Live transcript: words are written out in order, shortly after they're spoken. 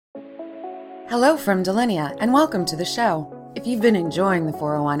Hello from Delinea, and welcome to the show. If you've been enjoying the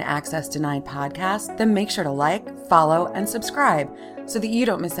 401 Access Denied podcast, then make sure to like, follow, and subscribe so that you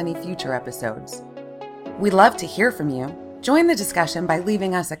don't miss any future episodes. We'd love to hear from you. Join the discussion by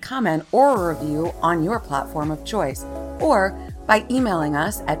leaving us a comment or a review on your platform of choice, or by emailing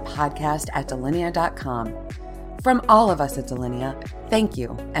us at podcast@delinea.com. From all of us at Delinea, thank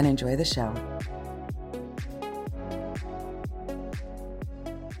you and enjoy the show.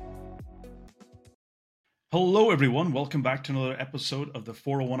 Hello, everyone. Welcome back to another episode of the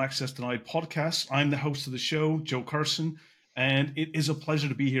 401 Access Denied podcast. I'm the host of the show, Joe Carson, and it is a pleasure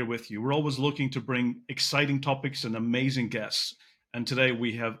to be here with you. We're always looking to bring exciting topics and amazing guests. And today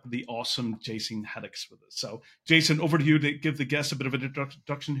we have the awesome Jason Haddix with us. So, Jason, over to you to give the guests a bit of an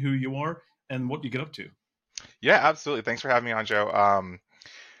introduction who you are and what you get up to. Yeah, absolutely. Thanks for having me on, Joe.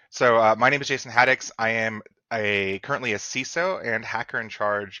 My name is Jason Haddix. I am currently a CISO and hacker in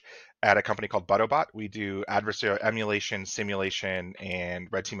charge at a company called ButtoBot. We do adversarial emulation, simulation, and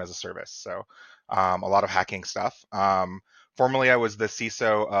red team as a service. So a lot of hacking stuff. Formerly, I was the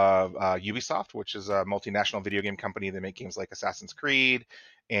CISO of Ubisoft, which is a multinational video game company that make games like Assassin's Creed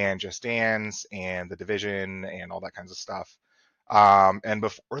and Just Dance and The Division and all that kinds of stuff. And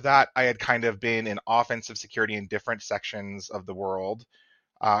before that, I had kind of been in offensive security in different sections of the world,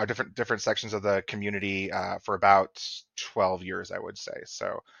 different sections of the community for about 12 years, I would say.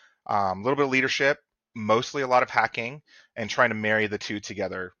 So a little bit of leadership, mostly a lot of hacking, and trying to marry the two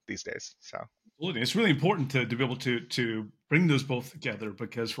together these days. So it's really important to be able to bring those both together,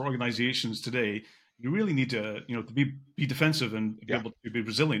 because for organizations today, you really need to to be defensive and be able to be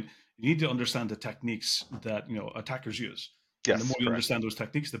resilient. You need to understand the techniques that attackers use. Yes, and the more you understand those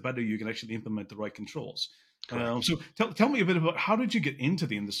techniques, the better you can actually implement the right controls. So tell me a bit about how did you get into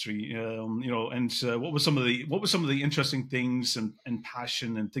the industry, and what was some of the interesting things and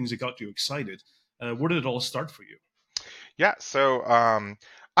passion and things that got you excited? Where did it all start for you? Yeah, so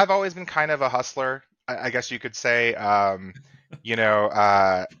I've always been kind of a hustler, I guess you could say, and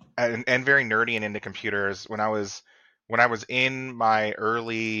very nerdy and into computers. When I was in my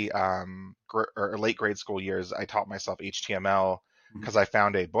early or late grade school years, I taught myself HTML because I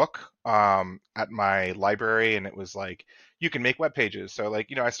found a book at my library, and it was like, you can make web pages. So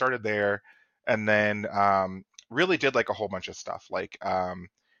I started there, and then really did like a whole bunch of stuff. I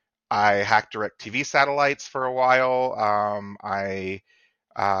hacked DirecTV satellites for a while. I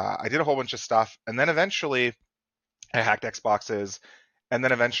did a whole bunch of stuff, and then eventually I hacked Xboxes. And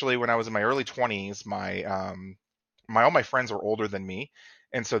then eventually, when I was in my early 20s, all my friends were older than me,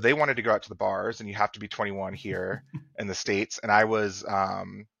 and so they wanted to go out to the bars, and you have to be 21 here in the States. And I was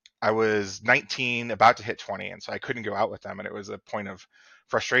 19, about to hit 20, and so I couldn't go out with them, and it was a point of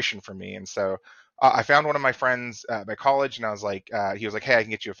frustration for me. And so I found one of my friends at my college, and I was like, he was like, "Hey, I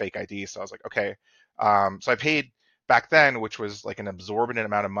can get you a fake ID." So I was like, "Okay." So I paid back then, which was like an exorbitant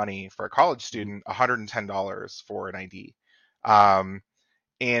amount of money for a college student, $110 for an ID. And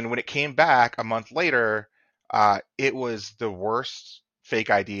when it came back a month later, it was the worst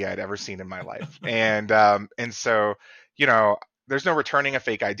fake ID I'd ever seen in my life. And so, there's no returning a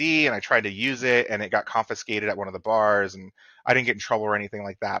fake ID, and I tried to use it, and it got confiscated at one of the bars, and I didn't get in trouble or anything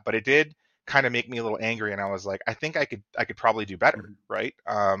like that. But it did kind of make me a little angry, and I was like, I think I could probably do better, right?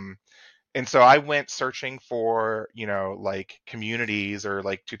 And so I went searching for, like communities or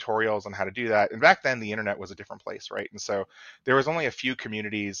like tutorials on how to do that. And back then the internet was a different place, right? And so there was only a few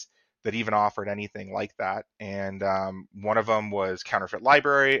communities that even offered anything like that. And one of them was Counterfeit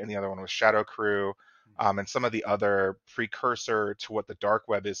Library, and the other one was Shadow Crew, and some of the other precursor to what the dark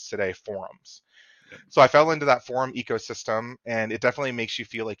web is today, forums. So I fell into that forum ecosystem, and it definitely makes you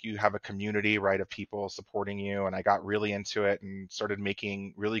feel like you have a community, right, of people supporting you. And I got really into it and started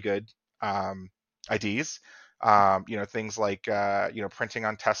making really good IDs, things like, printing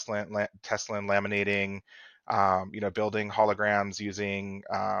on Tesla and laminating, building holograms using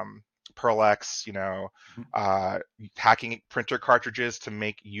Perl-X, hacking printer cartridges to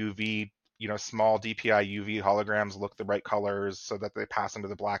make UV, small DPI UV holograms look the right colors so that they pass into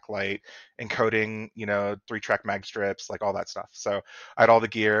the black light, encoding, 3-track mag strips, like all that stuff. So I had all the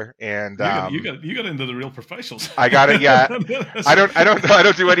gear, and you got into the real professionals. I got it. Yeah, I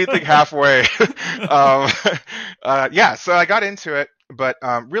don't do anything halfway. So I got into it, but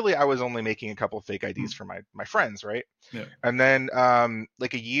really I was only making a couple of fake IDs for my friends, right? Yeah. And then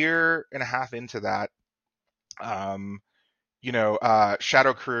like a year and a half into that,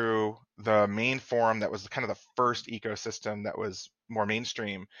 Shadow Crew, the main forum that was kind of the first ecosystem that was more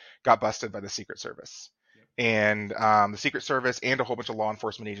mainstream, got busted by the Secret Service. And the Secret Service and a whole bunch of law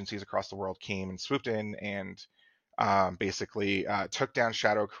enforcement agencies across the world came and swooped in and basically took down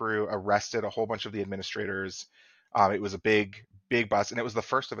Shadow Crew, arrested a whole bunch of the administrators. It was a big bust, and it was the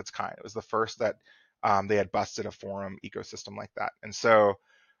first of its kind. It was the first that they had busted a forum ecosystem like that. And so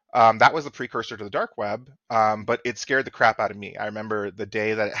that was the precursor to the dark web, but it scared the crap out of me. I remember the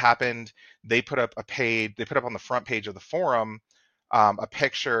day that it happened, they put up on the front page of the forum a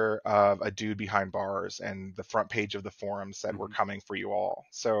picture of a dude behind bars, and the front page of the forum said, "We're coming for you all."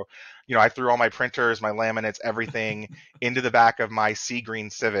 So, I threw all my printers, my laminates, everything into the back of my sea green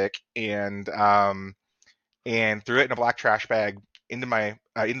Civic, and threw it in a black trash bag into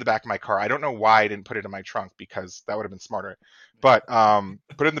in the back of my car. I don't know why I didn't put it in my trunk, because that would have been smarter. But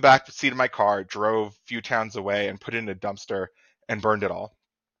put it in the back seat of my car, drove a few towns away, and put it in a dumpster and burned it all.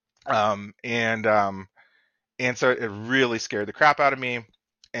 And so it really scared the crap out of me.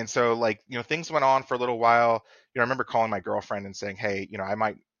 And so, things went on for a little while. I remember calling my girlfriend and saying, "Hey, I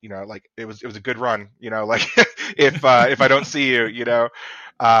might, it was a good run, like if I don't see you,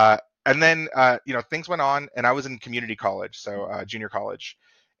 and then, things went on, and I was in community college, so junior college,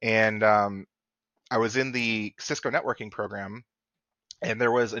 and I was in the Cisco networking program, and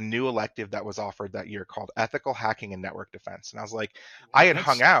there was a new elective that was offered that year called Ethical Hacking and Network Defense. And I was like, I had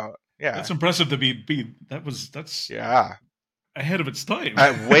hung out. Yeah. That's impressive to be that's yeah. ahead of its time.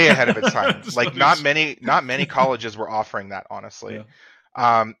 Way ahead of its time. Like not many colleges were offering that, honestly.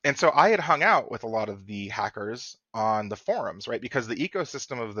 Yeah. And so I had hung out with a lot of the hackers on the forums, right? Because the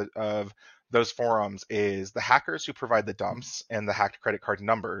ecosystem of those forums is the hackers who provide the dumps and the hacked credit card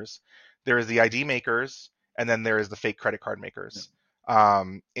numbers. There is the ID makers, and then there is the fake credit card makers. Yeah.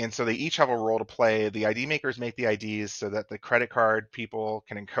 And so they each have a role to play. The ID makers make the IDs so that the credit card people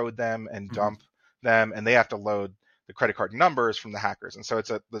can encode them and dump them, and they have to load the credit card numbers from the hackers. And so it's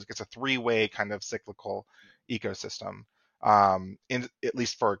a three-way kind of cyclical ecosystem. At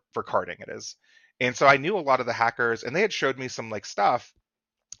least for carding it is. And so I knew a lot of the hackers, and they had showed me some stuff,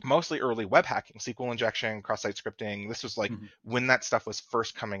 mostly early web hacking, SQL injection, cross-site scripting. This was when that stuff was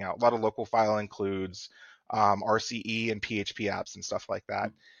first coming out. A lot of local file includes, RCE and PHP apps and stuff like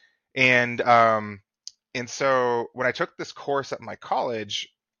that. And so when I took this course at my college,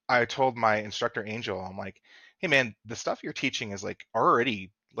 I told my instructor Angel, I'm like, "Hey man, the stuff you're teaching is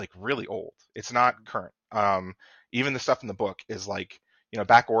already really old. It's not current. Even the stuff in the book is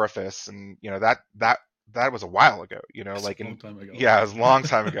back orifice, and that was a while ago, That's a long time ago. Yeah, it was a long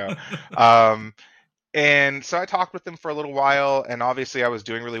time ago." And so I talked with him for a little while, and obviously I was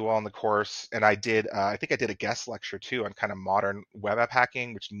doing really well in the course, and I did, I think I did a guest lecture too on kind of modern web app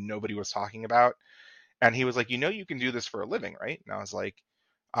hacking, which nobody was talking about. And he was like, "You can do this for a living, right?" And I was like,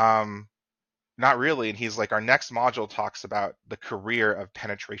 "Not really." And he's like, "Our next module talks about the career of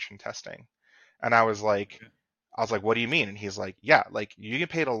penetration testing." And I was like, "What do you mean?" And he's like, "Yeah, you get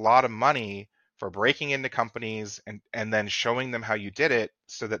paid a lot of money for breaking into companies and then showing them how you did it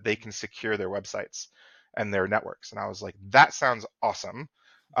so that they can secure their websites and their networks." And I was like, "That sounds awesome.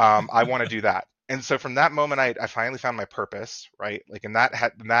 I want to do that." And so from that moment, I finally found my purpose, right? And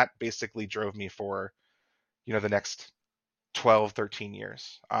that basically drove me for, the next 12, 13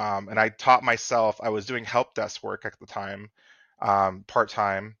 years. And I taught myself, I was doing help desk work at the time,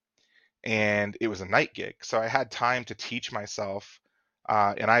 part-time, and it was a night gig. So I had time to teach myself,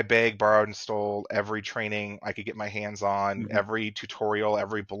 and I begged, borrowed, and stole every training I could get my hands on, every tutorial,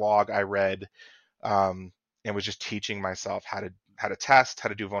 every blog I read, and was just teaching myself how to test, how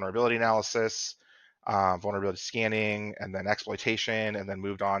to do vulnerability analysis, vulnerability scanning, and then exploitation, and then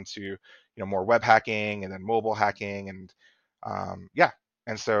moved on to more web hacking, and then mobile hacking, and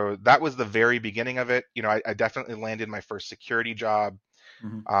and so that was the very beginning of it. I definitely landed my first security job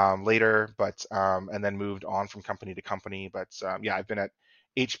later, but and then moved on from company to company. But I've been at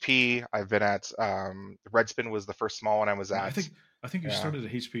HP. I've been at Redspin was the first small one I was at. I think you started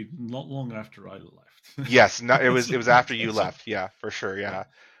at HP not long after I left. Yes, no, it was after you left. Yeah, for sure. Yeah.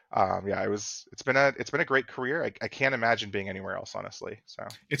 It's been a great career. I can't imagine being anywhere else, honestly. So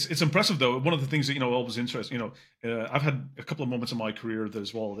it's impressive though. One of the things that always interests, I've had a couple of moments in my career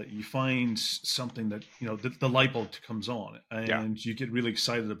as well that you find something that the light bulb comes on, and you get really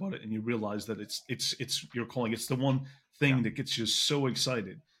excited about it, and you realize that it's you're calling it's the one thing that gets you so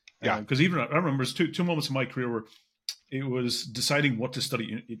excited. Because even I remember there's two moments in my career where it was deciding what to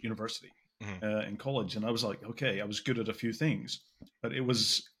study at university. In college, and I was like, okay, I was good at a few things, but it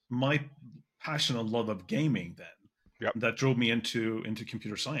was my passion and love of gaming then that drove me into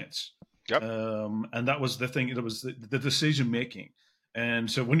computer science. And that was the thing. It was the decision making.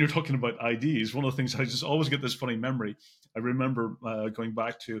 And so when you're talking about IDs, one of the things I just always get this funny memory. I remember going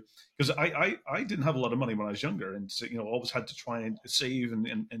back to, because I didn't have a lot of money when I was younger, and so, always had to try and save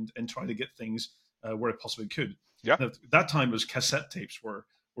and try to get things where I possibly could. Yeah. At that time, it was cassette tapes where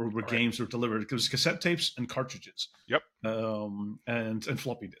All right. games were delivered. It was cassette tapes and cartridges, Yep. and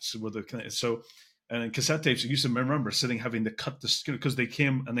floppy disks. And cassette tapes, I used to remember sitting having to cut the because they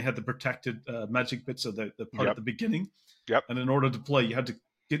came and they had the protected magic bits of the part at Yep. the beginning. Yep. And in order to play, you had to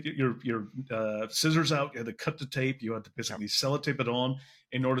get your scissors out. You had to cut the tape. You had to Yep. basically sellotape it on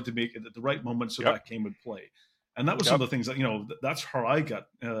in order to make it at the right moment so Yep. that game would play. And that was some Yep. of the things that that's how I got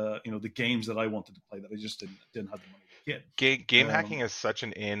the games that I wanted to play that I just didn't have the money to get. Game hacking is such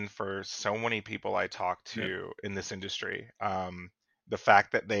an in for so many people I talk Yeah. to in this industry. The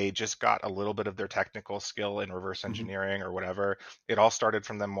fact that they just got a little bit of their technical skill in reverse Mm-hmm. engineering or whatever, it all started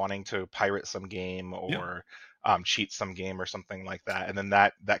from them wanting to pirate some game Yeah. or cheat some game or something like that, and then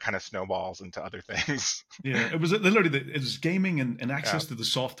that kind of snowballs into other things. Yeah, it was literally it was gaming and access Yeah. to the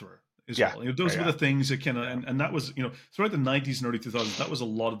software as Yeah. well. Those were Yeah. the things that kind of Yeah. and that was throughout the 90s and early 2000s, that was a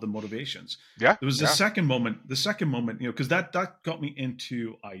lot of the motivations. Yeah. There was the Yeah. second moment, because that got me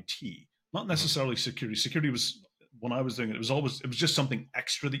into IT, not Mhm. necessarily security. Security was when I was doing it. It was just something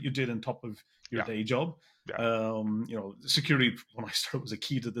extra that you did on top of your Yeah. day job. Yeah. Security when I started was a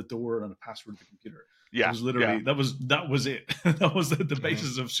key to the door and a password to the computer. It Yeah. was literally Yeah. that was it. That was the Mhm.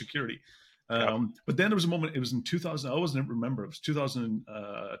 basis of security. Yep. But then there was a moment, it was in 2000, I always remember, it was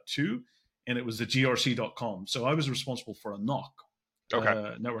 2002, and it was the grc.com. So I was responsible for a NOC,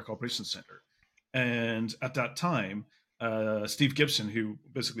 Okay. Network Operations Center. And at that time, Steve Gibson, who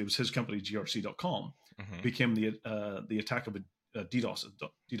basically was his company, grc.com, Mhm. became the attack of a DDoS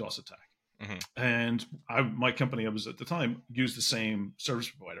attack. Mhm. And my company, I was at the time, used the same service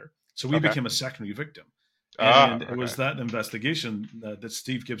provider. So we Okay. became a secondary victim. Ah. And it was Okay. that investigation that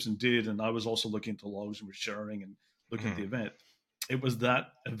Steve Gibson did, and I was also looking into logs and sharing and looking at the Mhm. event. It was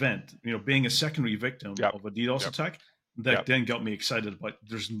that event, being a secondary victim Yep. of a DDoS Yep. attack, that Yep. then got me excited about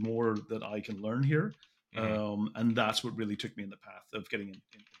there's more that I can learn here, Mhm. and that's what really took me in the path of getting in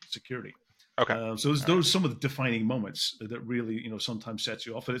security. Okay. So All right. those some of the defining moments that really sometimes sets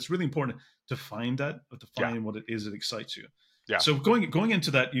you off, and it's really important to find that, but to Yeah. find what it is that excites you. Yeah. So going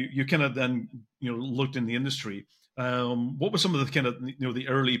into that, you kind of then looked in the industry. What were some of the kind of the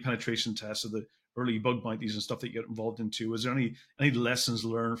early penetration tests or the early bug bounties and stuff that you got involved into? Was there any lessons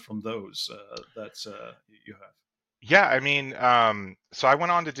learned from those that you have? Yeah, I mean, so I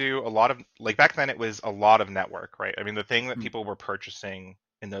went on to do a lot of, like, back then it was a lot of network, right? I mean, the thing that Hmm. people were purchasing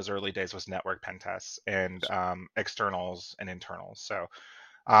in those early days was network pen tests and externals and internals. So,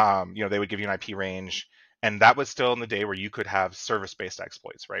 they would give you an IP range, and that was still in the day where you could have service-based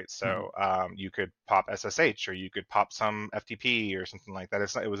exploits, right? Hmm. So you could pop SSH or you could pop some FTP or something like that.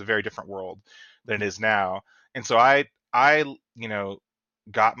 It was a very different world than it Hmm. is now. And so I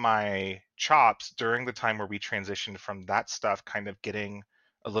got my chops during the time where we transitioned from that stuff kind of getting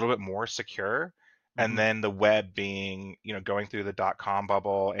a little bit more secure, and Hmm. then the web being, going through the dot-com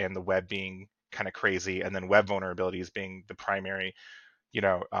bubble and the web being kind of crazy, and then web vulnerabilities being the primary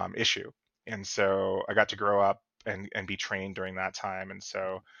issue. And so I got to grow up and be trained during that time. And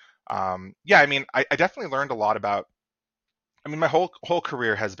so yeah, I mean, I definitely learned a lot about, I mean, my whole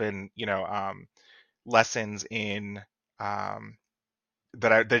career has been lessons in um,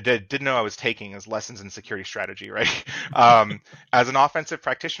 that I didn't know I was taking as lessons in security strategy, right? As an offensive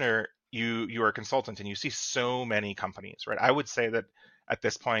practitioner, you are a consultant and you see so many companies, right? I would say that at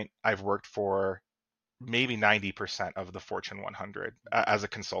this point I've worked for maybe 90% of the Fortune 100 as a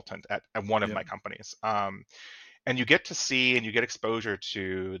consultant at one of Yeah. my companies. And you get to see and you get exposure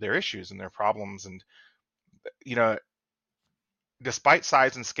to their issues and their problems, and you know despite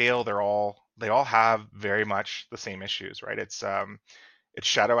size and scale, they all have very much the same issues, right? It's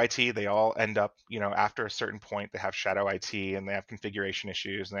shadow IT. They all end up, after a certain point, they have shadow IT and they have configuration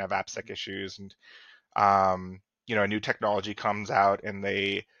issues and they have AppSec issues. And, a new technology comes out and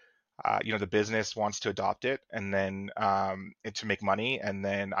the business wants to adopt it and then to make money, and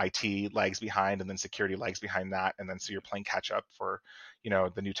then IT lags behind, and then security lags behind that. And then so you're playing catch up for,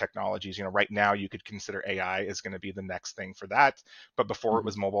 the new technologies. Right now you could consider AI is going to be the next thing for that. But before it Hmm.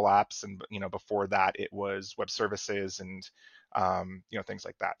 was mobile apps, and, before that it was web services and, things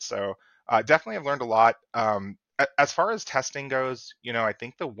like that. So definitely I've learned a lot. As far as testing goes, I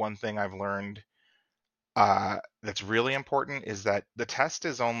think the one thing I've learned that's really important is that the test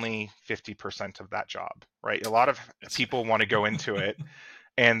is only 50% of that job, right? A lot of Yes. people want to go into it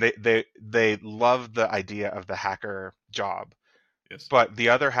and they love the idea of the hacker job, Yes. but the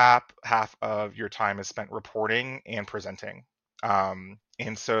other half of your time is spent reporting and presenting. And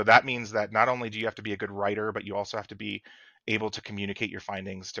so that means that not only do you have to be a good writer, but you also have to be able to communicate your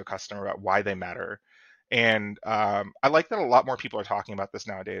findings to a customer about why they matter. And I like that a lot more people are talking about this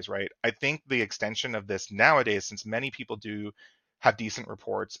nowadays, right? I think the extension of this nowadays, since many people do have decent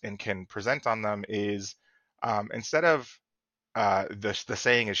reports and can present on them, is instead of the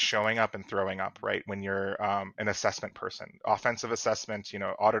saying is showing up and throwing up, right? When you're an assessment person, offensive assessment,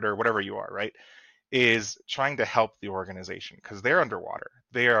 auditor, whatever you are, right? Is trying to help the organization because they're underwater.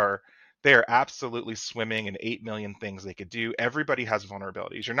 They are absolutely swimming in 8 million things they could do. Everybody has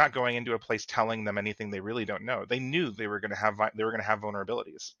vulnerabilities. You're not going into a place telling them anything they really don't know. They knew they were going to have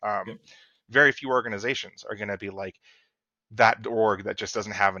vulnerabilities. Yep. Very few organizations are going to be like that org that just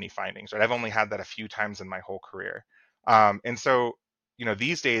doesn't have any findings, right? I've only had that a few times in my whole career. And so,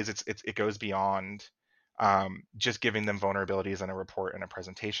 these days it goes beyond just giving them vulnerabilities in a report and a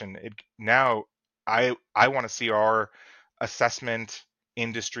presentation. Now I want to see our assessment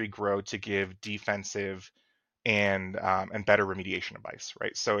industry grow to give defensive and better remediation advice,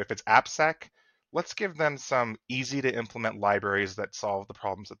 right? So if it's AppSec, let's give them some easy to implement libraries that solve the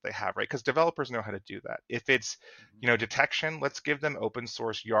problems that they have, right? Because developers know how to do that. If it's detection, let's give them open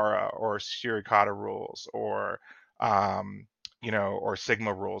source Yara or Suricata rules or or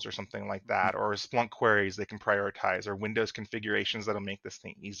Sigma rules or something like that, or Splunk queries they can prioritize, or Windows configurations that'll make this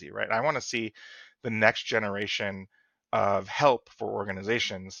thing easy, right? I want to see the next generation of help for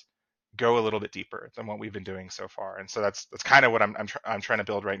organizations go a little bit deeper than what we've been doing so far. And so that's kind of what I'm trying to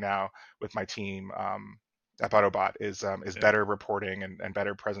build right now with my team at Autobot is better reporting and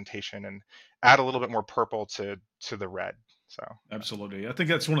better presentation and add a little bit more purple to the red. So absolutely, I think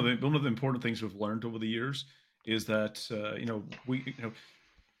that's one of the important things we've learned over the years is that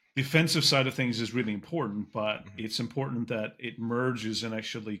defensive side of things is really important, but it's important that it merges and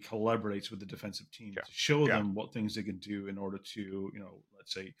actually collaborates with the defensive team to show them what things they can do in order to,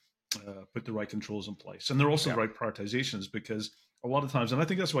 let's say, put the right controls in place. And they're also the right prioritizations, because a lot of times, and I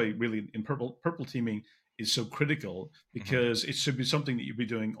think that's why really in purple teaming is so critical, because it should be something that you'd be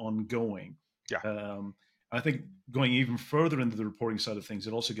doing ongoing. I think going even further into the reporting side of things,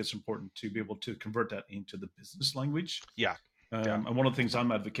 it also gets important to be able to convert that into the business language. And one of the things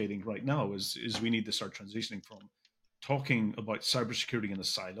I'm advocating right now is we need to start transitioning from talking about cybersecurity in a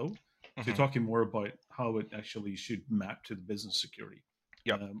silo to talking more about how it actually should map to the business security.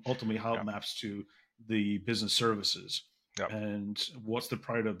 Ultimately, how it maps to the business services and what's the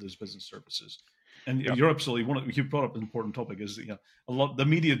priority of those business services. And you're absolutely you brought up an important topic. Is a lot the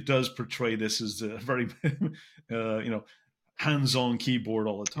media does portray this as a very hands-on keyboard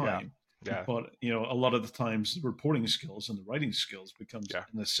all the time. But a lot of the times the reporting skills and the writing skills becomes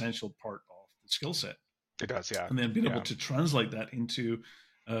an essential part of the skill set. It does, and then being able to translate that into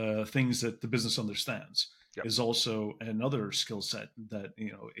things that the business understands is also another skill set that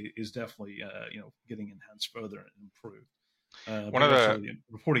is definitely getting enhanced further and improved. One of the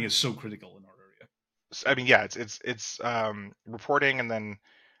reporting is so critical in our area. I mean, it's reporting, and then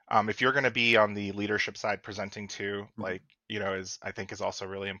if you're going to be on the leadership side presenting too, like I think is also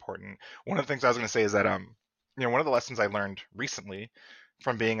really important. One of the things I was going to say is that one of the lessons I learned recently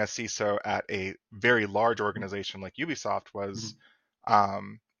from being a CISO at a very large organization like Ubisoft was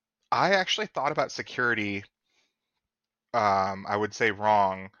I actually thought about security, I would say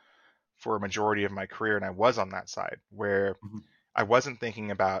wrong, for a majority of my career, and I was on that side where I wasn't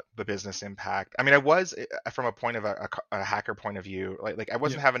thinking about the business impact. I mean, I was from a point of a hacker point of view, like I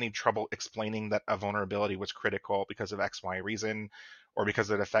wasn't having any trouble explaining that a vulnerability was critical because of X, Y reason, or because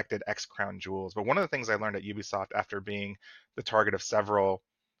it affected X crown jewels. But one of the things I learned at Ubisoft after being the target of several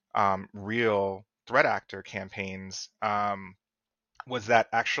real threat actor campaigns was that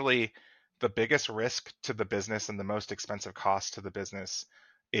actually the biggest risk to the business and the most expensive cost to the business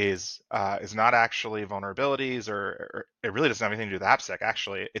is not actually vulnerabilities, or it really doesn't have anything to do with AppSec.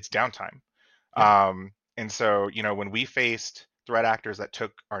 Actually, it's downtime. And so, when we faced threat actors that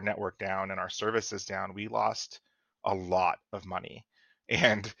took our network down and our services down, we lost a lot of money,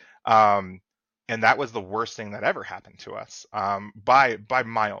 and that was the worst thing that ever happened to us, by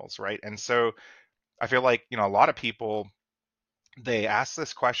miles, right? And so, I feel like a lot of people, they ask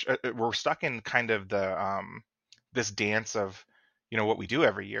this question. We're stuck in kind of the this dance of what we do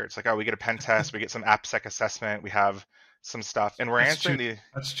every year. It's like, oh, we get a pen test, we get some AppSec assessment, we have some stuff, and we're answering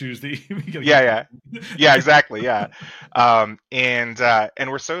that's Tuesday. yeah, exactly, and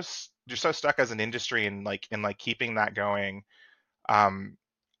we're so stuck as an industry in keeping that going.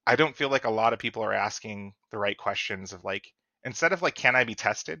 I don't feel like a lot of people are asking the right questions of instead of can I be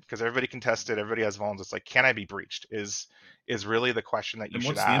tested? Because everybody can test it, everybody has vulns. It's can I be breached? Is really the question that you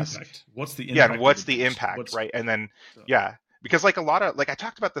should ask. What's the impact? Yeah, and what's the impact, right? And then because a lot of I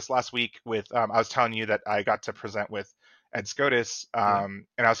talked about this last week with I was telling you that I got to present with Ed Scotus, and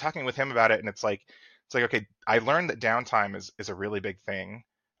I was talking with him about it, and it's it's like, okay, I learned that downtime is a really big thing.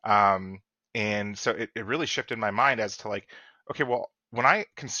 And so it really shifted my mind as to like, okay, well, when I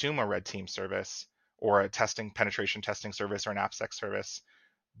consume a red team service or a penetration testing service or an AppSec service,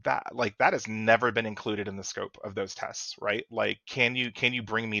 that has never been included in the scope of those tests, right? Like, can you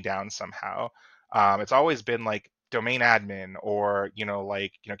bring me down somehow? It's always been like domain admin, or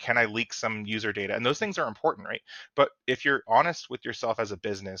like, can I leak some user data? And those things are important, right? But if you're honest with yourself as a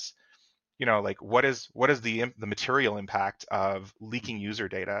business, like, what is the material impact of leaking user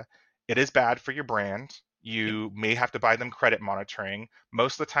data? It is bad for your brand. Yep. You may have to buy them credit monitoring.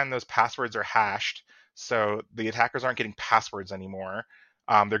 Most of the time those passwords are hashed, so the attackers aren't getting passwords anymore.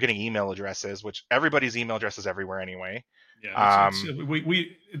 They're getting email addresses, which everybody's email address is everywhere anyway. Yeah, Um, it's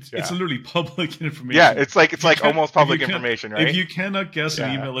yeah, literally public yeah, information. it's like almost If you public can't information, if right? you cannot guess an Yeah.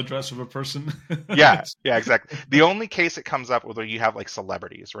 email address of a person, Yeah, yeah, exactly. The only case it comes up where you have like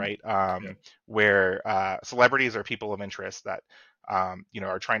celebrities, right? yeah. Where celebrities are people of interest that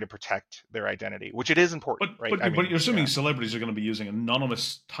are trying to protect their identity, which it is important, But right? but I but mean, you're assuming yeah, celebrities are going to be using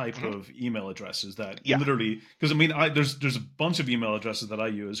anonymous type mhm, of email addresses that yeah, literally, because I mean, there's a bunch of email addresses that I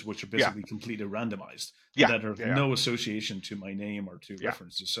use which are yeah, basically completely randomized and yeah, that have yeah, no association to my name or to yeah,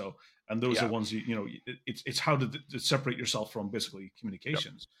 references. So, and those are yeah, ones it's how to separate yourself from basically yep,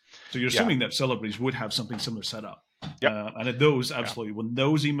 communications. So you're yeah, assuming that celebrities would have something similar set up. yep, And at those, yeah, absolutely, when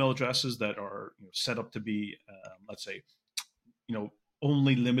those email addresses that are set up to be, let's say, you know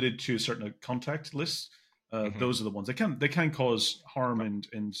only limited to certain contact lists, hmm those are the ones they can cause harm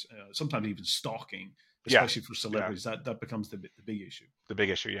and sometimes even stalking, yeah, especially for yeah. celebrities. That becomes the big issue. The big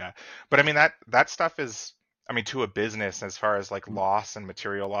issue, yeah. But I mean, that stuff is, I mean, to a business, as far as like Mm. loss and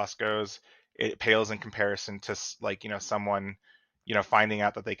material loss goes, it pales in comparison to like, someone, finding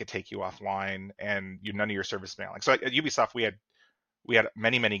out that they could take you offline and none of your service mailing. So at Ubisoft, we had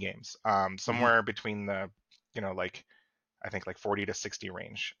many, many games, Hmm. somewhere between the, like, I think like 40 to 60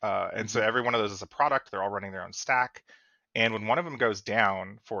 range. And so Hmm. every one of those is a product. They're all running their own stack. And when one of them goes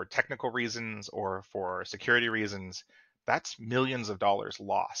down for technical reasons or for security reasons, that's millions of dollars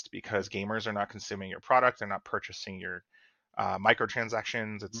lost because gamers are not consuming your product. They're not purchasing your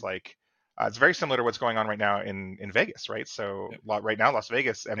microtransactions. It's like, it's very similar to what's going on right now in Vegas, right? So right now, Las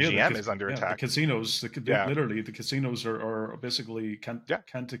Vegas MGM is under The attack. casinos, Yeah, literally the casinos are basically yeah,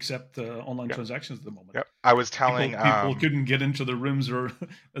 can't accept online yeah, transactions at the moment. yeah. I was telling, People couldn't get into the rooms or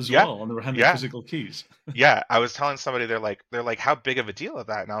as yeah, well, and they were handed yeah. physical keys. Yeah, I was telling somebody, they're like, how big of a deal is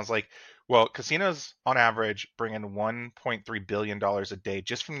that? And I was like, well, casinos on average bring in $1.3 billion a day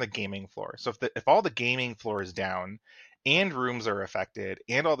just from the gaming floor. So if all the gaming floor is down and rooms are affected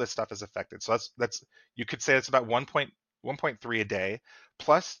and all this stuff is affected, so that's you could say it's about 1.3 a day,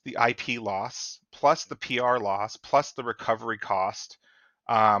 plus the IP loss, plus the PR loss, plus the recovery cost,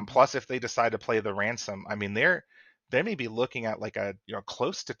 Mhm. plus if they decide to play the ransom. I mean, they may be looking at like a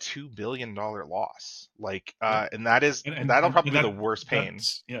close to $2 billion loss, like, Yeah. and that'll And probably be the worst pain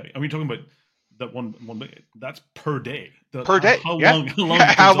that's, yeah. I mean, talking about that one that's per day. per day. How Yeah, long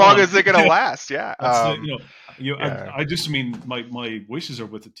yeah. it How goes long on? is it gonna last? Yeah, That's the yeah, I just mean my wishes are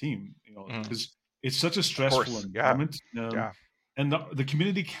with the team. mhm. Because it's such a Of stressful course, yeah, environment, yeah, and the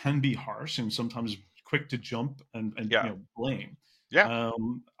community can be harsh and sometimes quick to jump and yeah, blame. yeah.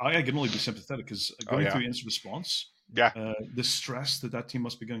 I can only be sympathetic because Oh going yeah, through incident response, yeah. the stress that team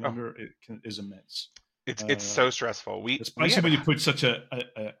must be going Oh, under is immense. it's Uh, so stressful. We Especially had, when you put such a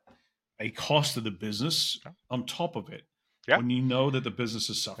cost to the business on top of it, yeah, when you know that the business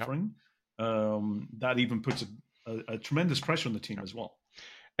is yeah, suffering, that even puts a tremendous pressure on the team yeah. as well.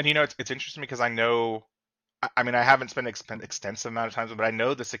 And it's interesting because I know. I mean, I haven't spent extensive amount of time, but I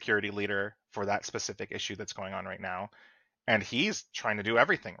know the security leader for that specific issue that's going on right now, and he's trying to do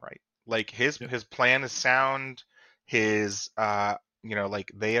everything right. Like his Yeah, his plan is sound. His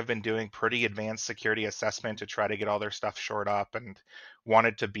like, they have been doing pretty advanced security assessment to try to get all their stuff shored up, and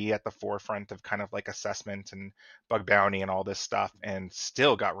wanted to be at the forefront of kind of like assessment and bug bounty and all this stuff, and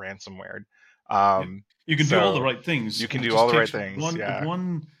still got ransomware. yeah. Um, You can do all the so right things, you and can it do all just the right takes things. Yeah,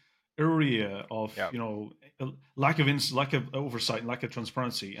 one area of yeah, lack of oversight and lack of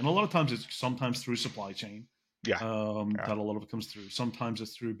transparency. And a lot of times it's sometimes through supply chain, yeah, yeah, that a lot of it comes through. Sometimes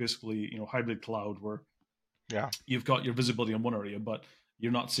it's through basically hybrid cloud where yeah, you've got your visibility in one area, but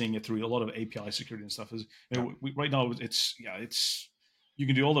you're not seeing it through a lot of API security and stuff. Is yeah, right now it's you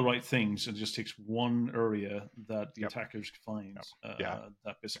can do all the right things, and it just takes one area that the yep, attackers find yep, yeah,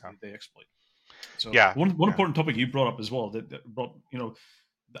 that yeah, basically they exploit. So yeah, one yeah, important topic you brought up as well that brought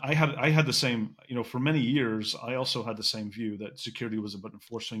I had the same for many years. I also had the same view that security was about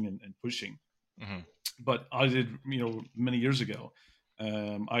enforcing and pushing, hmm but I did many years ago.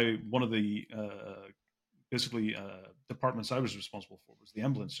 I one of the basically departments I was responsible for was the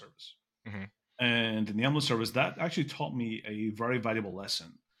ambulance service. Hmm. And in the ambulance service, that actually taught me a very valuable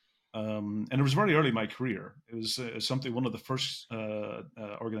lesson. And it was very early in my career. It was one of the first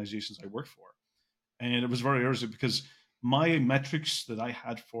organizations I worked for. And it was very early because my metrics that I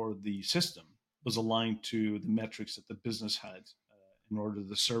had for the system was aligned to the metrics that the business had in order to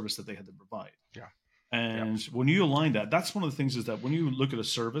the service that they had to provide. Yeah. And when you align that, that's one of the things is that when you look at a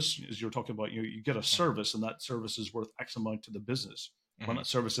service, as you're talking about, you get a service and that service is worth X amount to the business. When that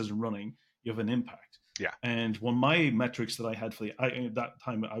service isn't running, you have an impact. Yeah. And when my metrics that I had for at that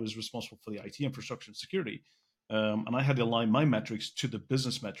time, I was responsible for the IT infrastructure and security. And I had to align my metrics to the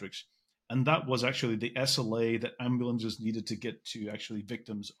business metrics. And that was actually the SLA that ambulances needed to get to actually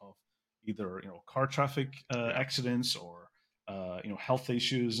victims of either, car traffic accidents or, health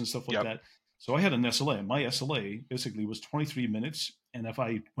issues and stuff like that. So I had an SLA, and my SLA basically was 23 minutes. And if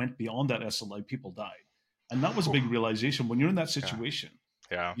I went beyond that SLA, people died. And that was a big realization. When you're in that situation,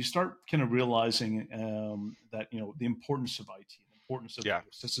 you start kind of realizing that, the importance of IT, the importance of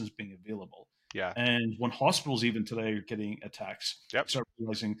systems being available. Yeah. And when hospitals even today are getting attacks, Yep. start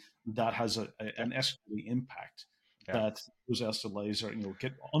realizing that has an escalating impact, that those SLAs are,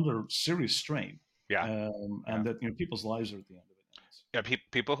 get under serious strain. And that, people's lives are at the end of it. Yeah,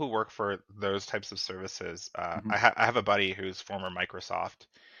 people who work for those types of services. I have a buddy who's former Microsoft,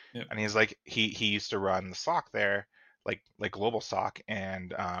 and he's like he used to run the SOC there, like global SOC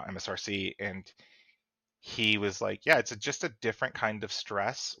and MSRC, and he was like, yeah, it's just a different kind of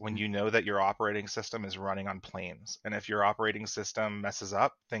stress when you know that your operating system is running on planes, and if your operating system messes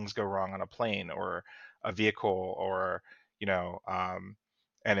up, things go wrong on a plane or a vehicle, or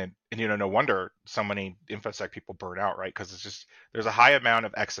and no wonder so many infosec people burn out, right? Because it's just there's a high amount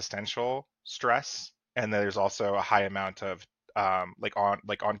of existential stress, and there's also a high amount of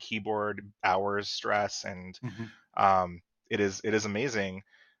on keyboard hours stress, and it is amazing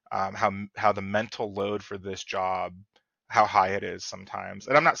how the mental load for this job, how high it is sometimes.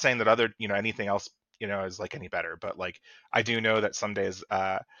 And I'm not saying that other anything else is like any better, but like I do know that some days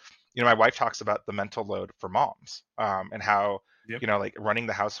my wife talks about the mental load for moms, and how like running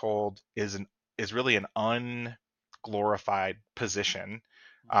the household is really an unglorified position,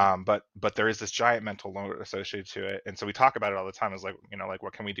 but there is this giant mental load associated to it. And so we talk about it all the time, is like like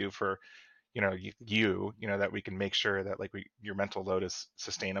what can we do for that we can make sure that like your mental load is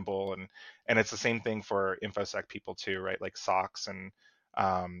sustainable, and it's the same thing for infosec people too, right? Like SOCs and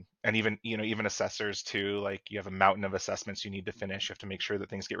even assessors too. Like you have a mountain of assessments you need to finish. You have to make sure that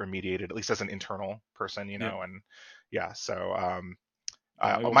things get remediated, at least as an internal person, and so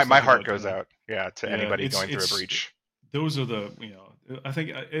my heart goes out to anybody going through a breach. Those are the I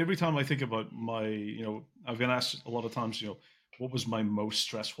think every time I think about my I've been asked a lot of times what was my most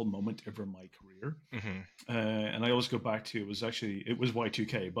stressful moment ever in my career, and I always go back to it was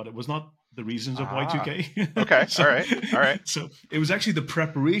Y2K, but it was not the reasons of Y2K. Okay. So, all right. So it was actually the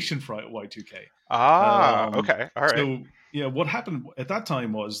preparation for Y2K. Okay. All right. So what happened at that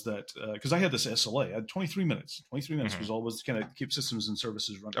time was that because I had this SLA, I had 23 minutes. 23 minutes was always kind of keep systems and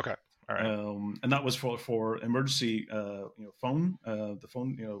services running. Okay. All right. And that was for emergency phone, the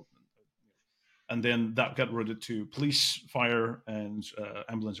phone, and then that got routed to police, fire, and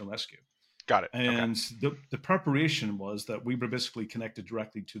ambulance and rescue. Got it. And the preparation was that we were basically connected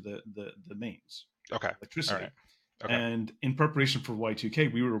directly to the mains. Okay. Electricity. All right. Okay. And in preparation for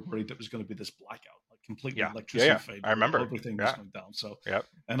Y2K, we were worried that was going to be this blackout, like completely electricity fade. I remember everything was going down. So,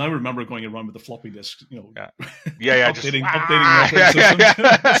 and I remember going around with the floppy disk, updating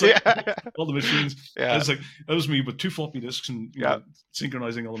all the machines. Yeah. It was me with 2 floppy disks and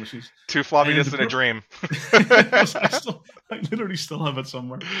synchronizing all the machines. 2 floppy disks in a dream. I literally still have it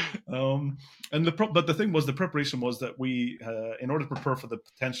somewhere. But the thing was, the preparation was that we, in order to prepare for the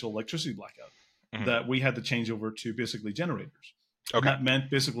potential electricity blackout, that we had to change over to basically generators. Okay. And that meant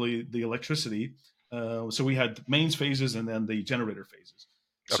basically the electricity. So we had mains phases and then the generator phases.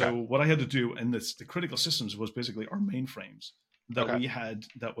 Okay. So what I had to do in the critical systems was basically our mainframes that we had.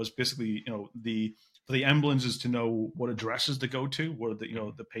 That was basically for the ambulances to know what addresses to go to, where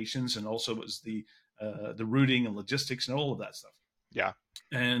the patients, and also was the routing and logistics and all of that stuff. Yeah.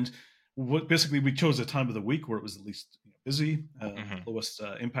 And what basically we chose a time of the week where it was the least busy, lowest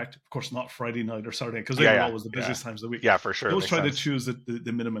impact. Of course, not Friday night or Saturday, because they were always the busiest times of the week. Yeah, for sure. We always tried to choose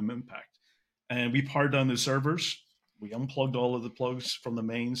the minimum impact. And we powered down the servers. We unplugged all of the plugs from the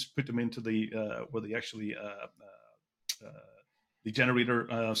mains, put them into the where the actually the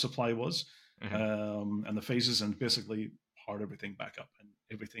generator supply was, and the phases, and basically powered everything back up. And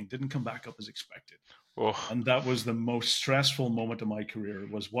everything didn't come back up as expected. Oh, And that was the most stressful moment of my career,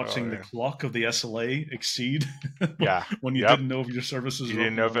 was oh watching the man. clock of the SLA exceed Yeah. when you Yep. didn't know if your services You were up didn't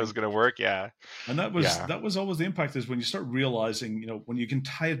and know if it was running. going to work. Yeah. And Yeah. that was always the impact, is when you start realizing, when you can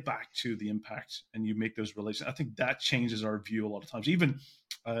tie it back to the impact and you make those relations. I think that changes our view a lot of times. Even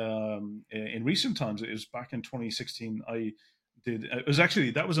in recent times, it was back in 2016. It was actually,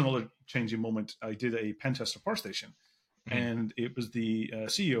 that was another changing moment. I did a pen test of Power Station, Hmm. and it was the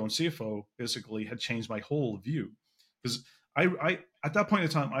CEO and CFO basically had changed my whole view, because I at that point in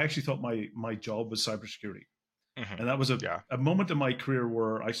time, I actually thought my job was cybersecurity, Hmm. and that was Yeah. a moment in my career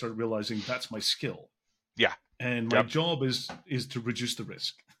where I started realizing that's my skill, Yeah. and my Yep. job is to reduce the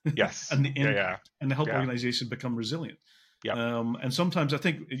risk Yes. and the Yeah. Yeah. impact, and to help Yeah. organizations become resilient. Yep. And sometimes I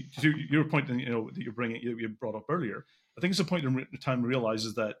think, to your point, that you brought up earlier, I think it's a point in time to realize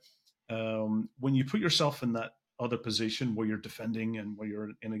is that when you put yourself in that other position where you're defending and where you're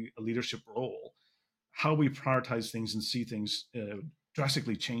in a leadership role, how we prioritize things and see things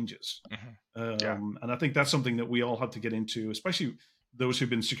drastically changes. Hmm. Yeah. And I think that's something that we all have to get into, especially those who've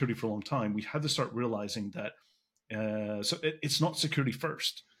been in security for a long time. We had to start realizing that it's not security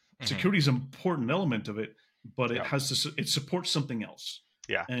first. Hmm. Security is an important element of it, but Yep. it supports something else,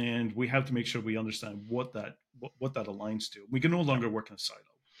 Yeah. and we have to make sure we understand what that aligns to. We can no Yep. longer work in a silo.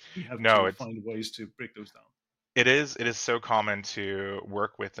 We have No, to it's find ways to break those down. it is so common to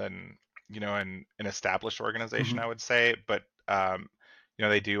work with an established organization, I Hmm. would say, but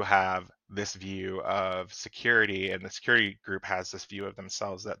they do have this view of security, and the security group has this view of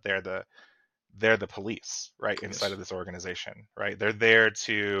themselves that they're the police, right, inside of Yes, this organization, right? They're there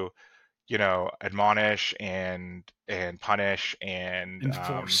to, admonish and punish and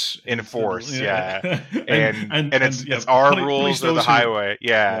enforce instead of, enforce, yeah. and And and it's our punish rules or the those who, highway.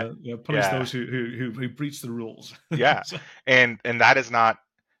 Yeah. punish Yeah. those who breach the rules. Yeah. So, And that is not,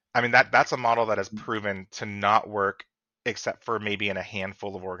 I mean, that's a model that has proven to not work except for maybe in a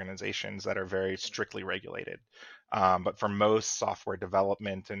handful of organizations that are very strictly regulated. But for most software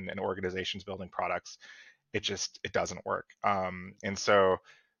development and organizations building products, it doesn't work. And so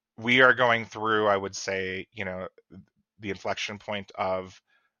we are going through, I would say, the inflection point of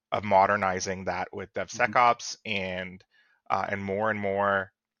modernizing that with mhm, DevSecOps and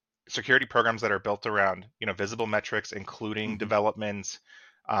more security programs that are built around visible metrics, including mhm, development,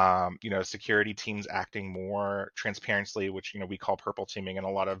 security teams acting more transparently, which we call purple teaming in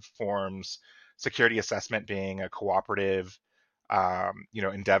a lot of forms, security assessment being a cooperative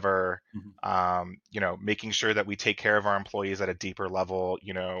endeavor, mhm, making sure that we take care of our employees at a deeper level,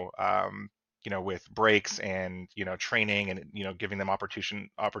 with breaks and training and giving them opportunity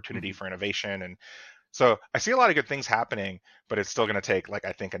mhm. for innovation. And so I see a lot of good things happening, but it's still going to take, like,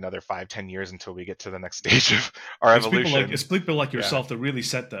 I think another 5-10 years until we get to the next stage of our It's evolution. people like Yeah. yourself that really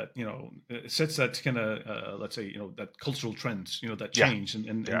set that, it sets that kind of, let's say, that cultural trends, that Yeah. change,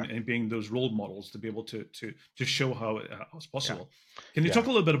 Yeah. and being those role models to be able to show how it's Yeah. possible. Can you talk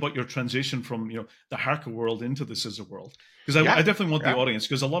Yeah. a little bit about your transition from, the hacker world into the CISO world? Because I Yeah. definitely want the Yeah. audience,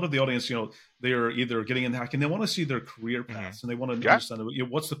 because a lot of the audience, they're either getting into hacking, they want to see their career Hmm. paths, and they want to Yeah. understand,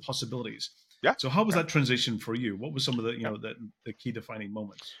 what's the possibilities. Yeah. So how was Yeah. that transition for you? What was some of the, Yeah. the key defining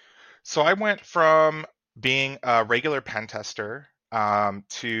moments? So I went from being a regular pen tester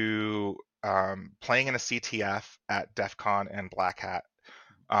to playing in a CTF at DEF CON and Black Hat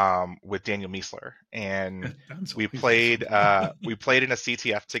with Daniel Miesler, and That's we always awesome. played in a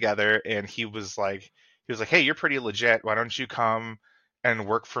CTF together, and he was like, hey, you're pretty legit. Why don't you come and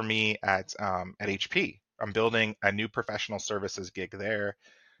work for me at HP? I'm building a new professional services gig there.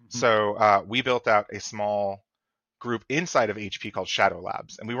 Mhm, So we built out a small group inside of HP called Shadow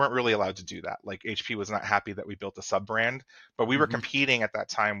Labs, and we weren't really allowed to do that. Like, HP was not happy that we built a sub brand, but we were mhm, competing at that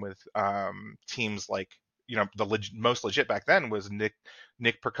time with teams like, the most legit back then was Nick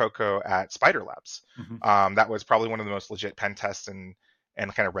Percoco at Spider Labs. mhm. That was probably one of the most legit pen tests and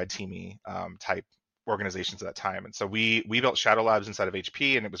kind of red teamy type organizations at that time. And so we built Shadow Labs inside of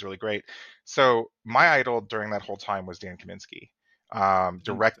HP, and it was really great. So my idol during that whole time was Dan Kaminsky, And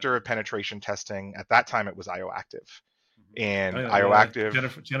director of penetration testing. At that time, it was IO Active. mhm. And IO Yeah, Active,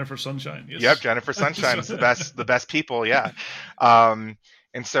 Jennifer Sunshine. yep, Yes. Jennifer So- Sunshine's the best people, yeah. Um,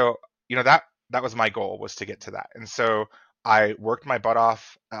 and so, that was my goal, was to get to that. And so I worked my butt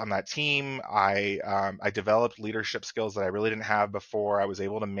off on that team. I developed leadership skills that I really didn't have before. I was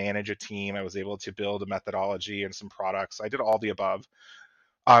able to manage a team. I was able to build a methodology and some products. I did all the above,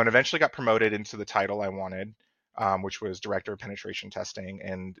 and eventually got promoted into the title I wanted, which was director of penetration testing.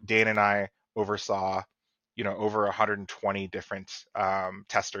 And Dan and I oversaw, over 120 different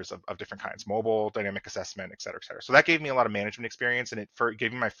testers of different kinds, mobile, dynamic assessment, et cetera, et cetera. So that gave me a lot of management experience, and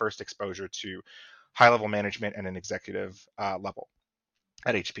gave me my first exposure to high level management and an executive level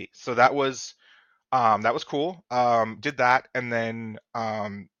at HP. So that was cool. Did that, and then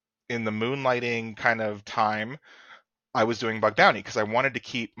in the moonlighting kind of time, I was doing bug bounty because I wanted to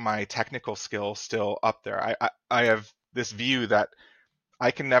keep my technical skill still up there. I have this view that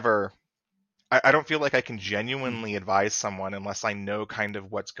I can never. I don't feel like I can genuinely advise someone unless I know kind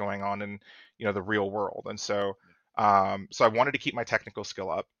of what's going on in the real world. And so so I wanted to keep my technical skill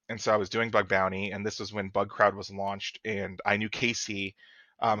up, and so I was doing bug bounty, and this was when Bug Crowd was launched, and I knew Casey,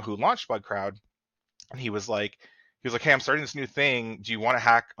 who launched Bug Crowd, and he was like, hey, I'm starting this new thing. Do you want to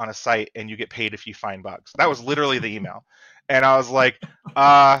hack on a site and you get paid if you find bugs? That was literally the email. And I was like,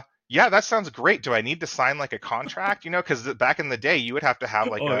 yeah, that sounds great. Do I need to sign like a contract? Because back in the day, you would have to have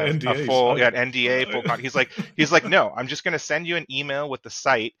like a NDAs. full NDA, full contract. He's like, no, I'm just going to send you an email with the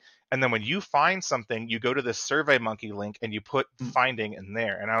site. And then when you find something, you go to this SurveyMonkey link and you put finding in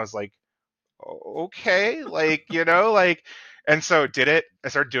there. And I was like, okay, and so did it. I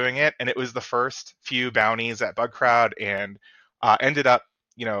started doing it, and it was the first few bounties at Bug Crowd, and ended up,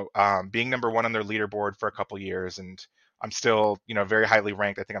 being number one on their leaderboard for a couple years, and I'm still, very highly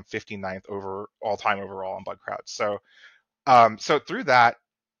ranked. I think I'm 59th all time overall on Bug Crowd. So, so through that,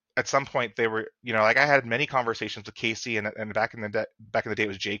 at some point they were, I had many conversations with Casey, and back in the day it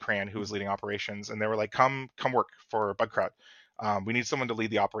was Jay Cran who was leading operations, and they were like, come work for Bug Crowd. We need someone to lead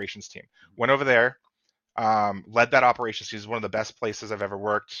the operations team. Went over there, led that operations team. Is one of the best places I've ever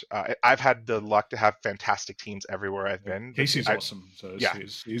worked. I've had the luck to have fantastic teams everywhere I've been. Casey's awesome. So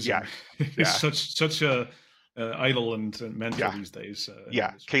he's such a idol and mentor these days.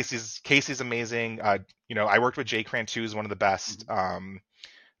 Casey's amazing. I worked with Jay Cran too, is one of the best.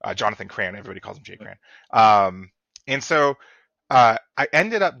 Jonathan Cran, everybody calls him Jay Cran. And so I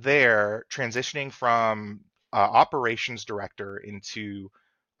ended up there transitioning from operations director into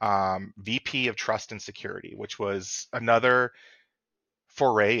VP of Trust and Security, which was another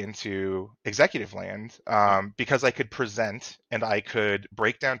foray into executive land, because I could present and I could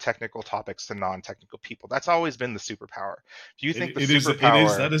break down technical topics to non-technical people. That's always been the superpower. Do you think that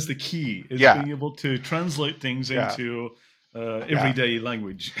is the key, is being able to translate things into everyday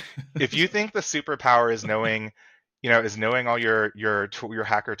language. If you think the superpower is knowing all your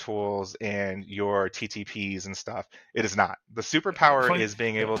hacker tools and your TTPs and stuff, it is not. The superpower is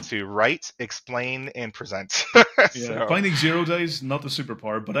being able to write, explain, and present. Finding 0 days, not the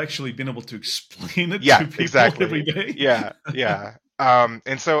superpower, but actually being able to explain it to people every day.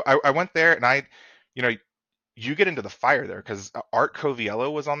 And so I went there, and you get into the fire there because Art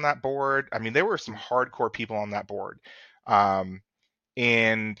Coviello was on that board. I mean, there were some hardcore people on that board.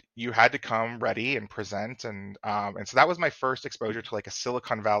 And you had to come ready and present, and so that was my first exposure to like a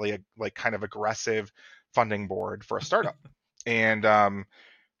Silicon Valley, like kind of aggressive funding board for a startup. And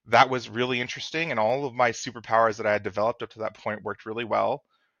that was really interesting, and all of my superpowers that I had developed up to that point worked really well.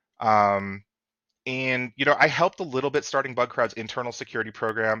 And I helped a little bit starting Bug Crowd's internal security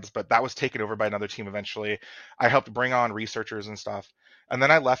programs, but that was taken over by another team eventually. I helped bring on researchers and stuff. And then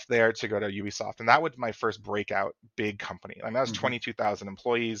I left there to go to Ubisoft, and that was my first breakout big company. I mean, that was 22,000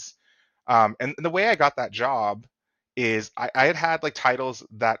 employees. And the way I got that job is I had like titles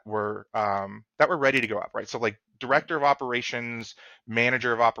that were ready to go up, right? So like director of operations,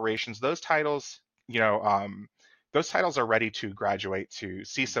 manager of operations, those titles, those titles are ready to graduate to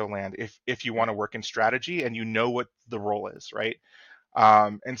CISO land if you want to work in strategy and you know what the role is, right?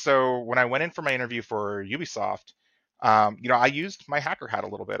 And so when I went in for my interview for Ubisoft, I used my hacker hat a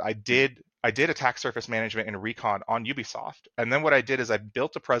little bit. I did attack surface management and recon on Ubisoft. And then what I did is I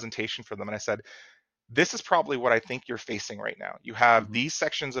built a presentation for them, and I said, this is probably what I think you're facing right now. You have these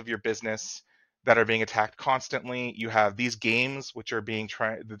sections of your business that are being attacked constantly. You have these games which are being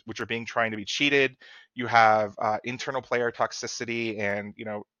trying to be cheated. You have internal player toxicity and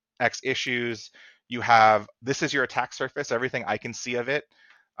X issues. You have, this is your attack surface, everything I can see of it.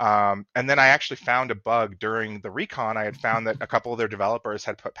 And then I actually found a bug during the recon. I had found that a couple of their developers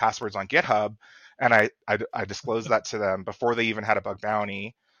had put passwords on GitHub, and I disclosed that to them before they even had a bug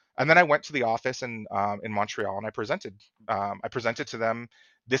bounty. And then I went to the office in Montreal, and I presented to them,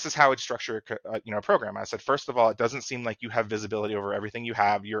 this is how I'd structure a program. I said, first of all, it doesn't seem like you have visibility over everything you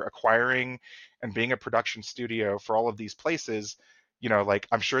have. You're acquiring and being a production studio for all of these places. Like,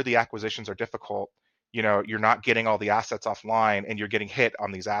 I'm sure the acquisitions are difficult. You're not getting all the assets offline, and you're getting hit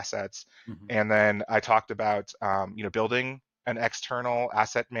on these assets. And then I talked about, building an external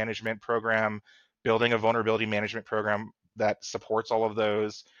asset management program, building a vulnerability management program that supports all of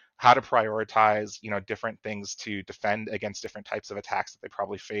those, how to prioritize, different things to defend against different types of attacks that they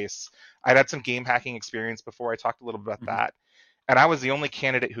probably face. I'd had some game hacking experience before. I talked a little bit about that. And I was the only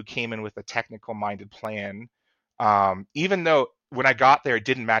candidate who came in with a technical minded plan, even though when I got there, it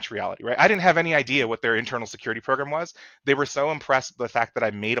didn't match reality, right? I didn't have any idea what their internal security program was. They were so impressed with the fact that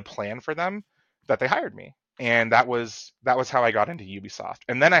I made a plan for them that they hired me. And that was how I got into Ubisoft.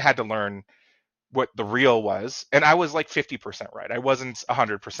 And then I had to learn what the real was, and I was like 50% right. I wasn't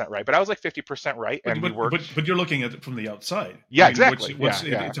 100% right, but I was like 50% right, and we worked. But you're looking at it from the outside. Yeah, exactly.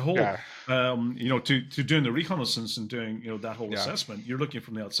 It's a whole, Yeah. To doing the reconnaissance and doing that whole assessment. You're looking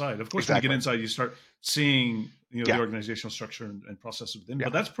from the outside. Of course, when you get inside, you start seeing the organizational structure and process within.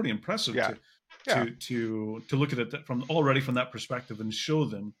 But that's pretty impressive to look at it from that perspective and show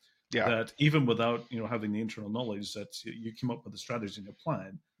them that even without having the internal knowledge, that you came up with a strategy and a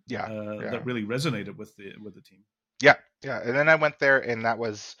plan. That really resonated with the team. Yeah. And then I went there, and that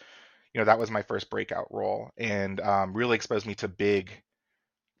was my first breakout role, and really exposed me to big,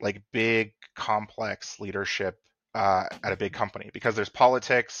 complex leadership at a big company, because there's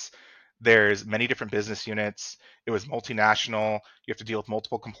politics, there's many different business units. It was multinational. You have to deal with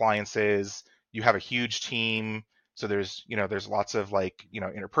multiple compliances. You have a huge team. So there's lots of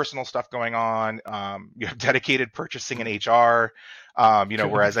interpersonal stuff going on. You have dedicated purchasing and HR.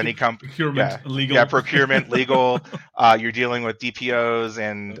 Whereas any company, procurement, legal, procurement, legal. You're dealing with DPOs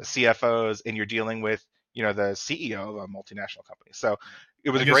and CFOs, and you're dealing with the CEO of a multinational company. So it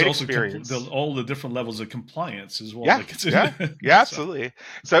was a great experience. All the different levels of compliance as well. Yeah, absolutely.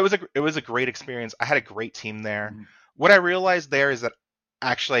 So it was a great experience. I had a great team there. Mm-hmm. What I realized there is that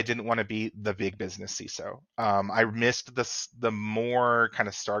actually I didn't want to be the big business CISO. I missed the more kind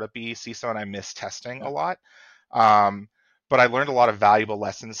of startup-y CISO, and I missed testing a lot. But I learned a lot of valuable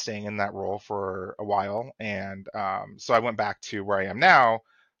lessons staying in that role for a while. And so I went back to where I am now.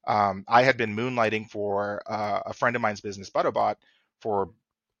 I had been moonlighting for a friend of mine's business, Buttobot, for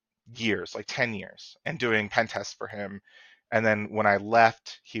years, like 10 years, and doing pen tests for him. And then when I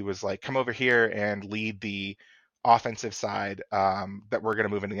left, he was like, come over here and lead the offensive side that we're going to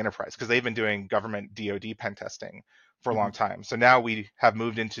move into the enterprise, because they've been doing government DoD pen testing for a long time. So now we have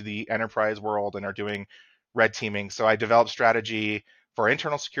moved into the enterprise world and are doing red teaming. So I developed strategy for our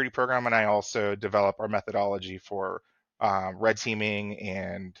internal security program, and I also develop our methodology for red teaming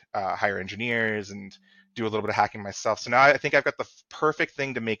and hire engineers and do a little bit of hacking myself. So now I think I've got the perfect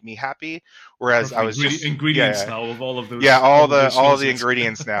thing to make me happy. Whereas perfect. I was just ingredients now of all of those. Yeah, all the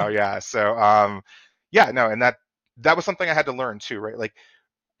ingredients now. Yeah. So and that was something I had to learn too, right? Like,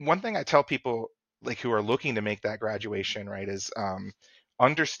 one thing I tell people who are looking to make that graduation, right, is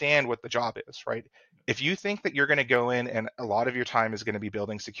understand what the job is, right? If you think that you're going to go in and a lot of your time is going to be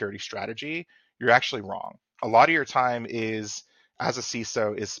building security strategy, you're actually wrong. A lot of your time is, as a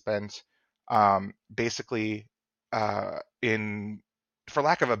CISO, is spent basically in, for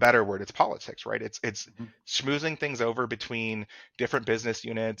lack of a better word, it's politics, right? It's schmoozing things over between different business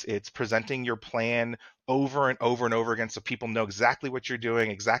units. It's presenting your plan over and over and over again, so people know exactly what you're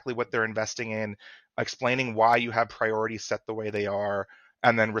doing, exactly what they're investing in, explaining why you have priorities set the way they are,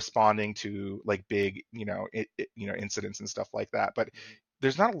 and then responding to big, incidents and stuff like that. But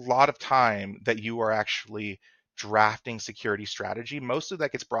there's not a lot of time that you are actually drafting security strategy. Most of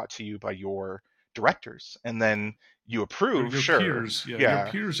that gets brought to you by your directors, and then you approve. Your peers, your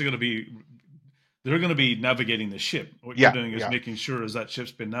peers are going to be navigating the ship. What you're doing is making sure as that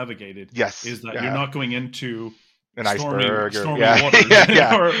ship's been navigated, is that you're not going into an stormy iceberg waters,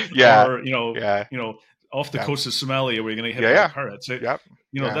 or off the coast of Somalia where you're going to hit by pirates. So,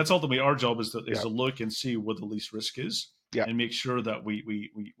 that's ultimately our job, is to look and see what the least risk is, and make sure that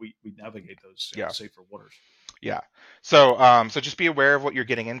we navigate those safer waters. Yeah. So just be aware of what you're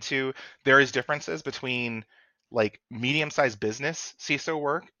getting into. There is differences between medium-sized business CISO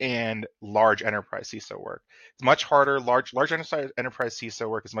work and large enterprise CISO work. It's much harder. Large enterprise CISO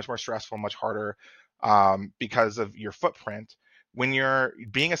work is much more stressful, much harder because of your footprint. When you're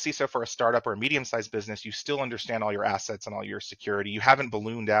being a CISO for a startup or a medium-sized business, you still understand all your assets and all your security. You haven't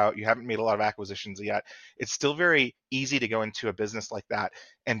ballooned out. You haven't made a lot of acquisitions yet. It's still very easy to go into a business like that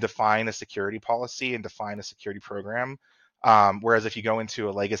and define a security policy and define a security program. Whereas if you go into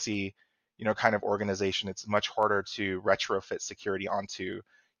a legacy, kind of organization, it's much harder to retrofit security onto,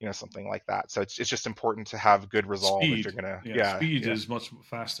 something like that. So it's just important to have good resolve if you're gonna. Speed is much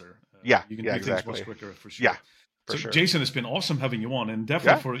faster. You can do exactly. things much quicker, for sure. Yeah. So sure. Jason, it's been awesome having you on, and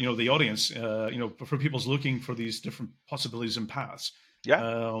definitely for the audience, for people's looking for these different possibilities and paths.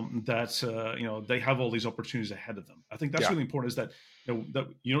 That they have all these opportunities ahead of them. I think that's really important. Is that that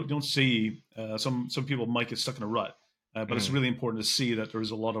you don't see some people might get stuck in a rut, but it's really important to see that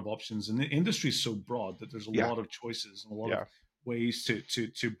there's a lot of options, and the industry is so broad that there's a lot of choices and a lot of ways to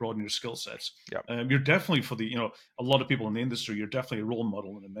broaden your skill sets. Yep. You're definitely for the a lot of people in the industry. You're definitely a role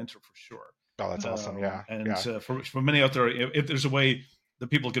model and a mentor for sure. Oh, that's awesome. Yeah. And for many out there, if there's a way that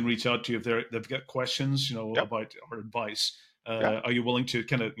people can reach out to you if they've got questions, about or advice, are you willing to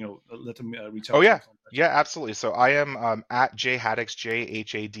kind of let them reach out? Oh, to yeah. you? Yeah, absolutely. So I am at Haddix,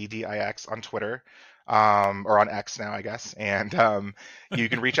 Haddix on Twitter, or on X now, I guess. And you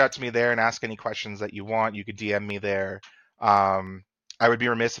can reach out to me there and ask any questions that you want. You could DM me there. I would be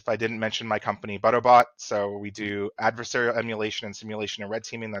remiss if I didn't mention my company, ButtoBot. So we do adversarial emulation and simulation and red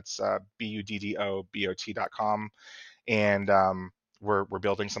teaming. That's buddobot.com. And we're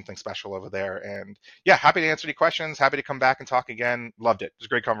building something special over there. And yeah, happy to answer any questions. Happy to come back and talk again. Loved it. It was a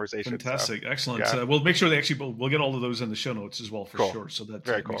great conversation. Fantastic. So, Excellent. yeah. We'll make sure we'll get all of those in the show notes as well for Cool. sure. So that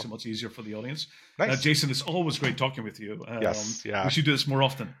Very makes cool. it much easier for the audience. Nice. Jason, it's always great talking with you. Yes. Yeah. We should do this more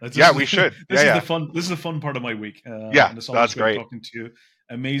often. We should. This is the fun part of my week. And it's always that's great. talking to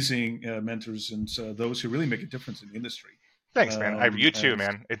amazing mentors and those who really make a difference in the industry. Thanks, man. You too,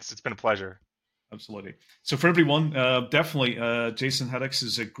 man. It's been a pleasure. Absolutely. So for everyone, definitely, Jason Haddix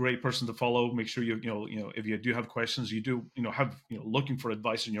is a great person to follow. Make sure if you do have questions, you do have looking for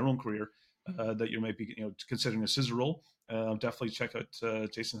advice in your own career that you might be considering a CISO role. Definitely check out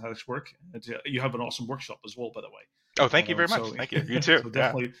Jason Haddix's work. And, you have an awesome workshop as well, by the way. Oh, thank you very much. Thank you. You too. So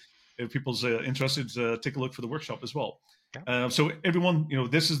definitely, if people's interested, take a look for the workshop as well. Yeah. So everyone,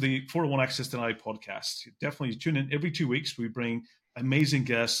 this is the 401 Access Denied podcast. Definitely tune in every 2 weeks. We bring amazing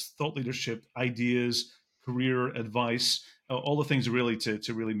guests, thought leadership, ideas, career advice, all the things really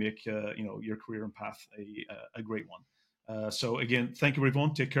to really make your career and path a great one. So again, thank you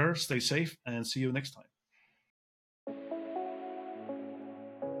everyone. Take care, stay safe, and see you next time.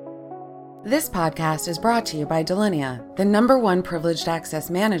 This podcast is brought to you by Delinea, the #1 privileged access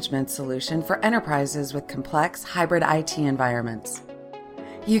management solution for enterprises with complex hybrid IT environments.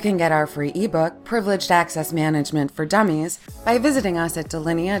 You can get our free ebook, Privileged Access Management for Dummies, by visiting us at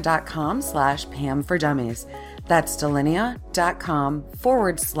delinea.com/PAM for Dummies. That's delinea.com/PAM,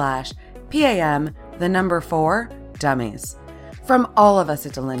 4 dummies. From all of us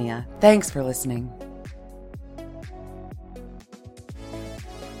at Delinea, thanks for listening.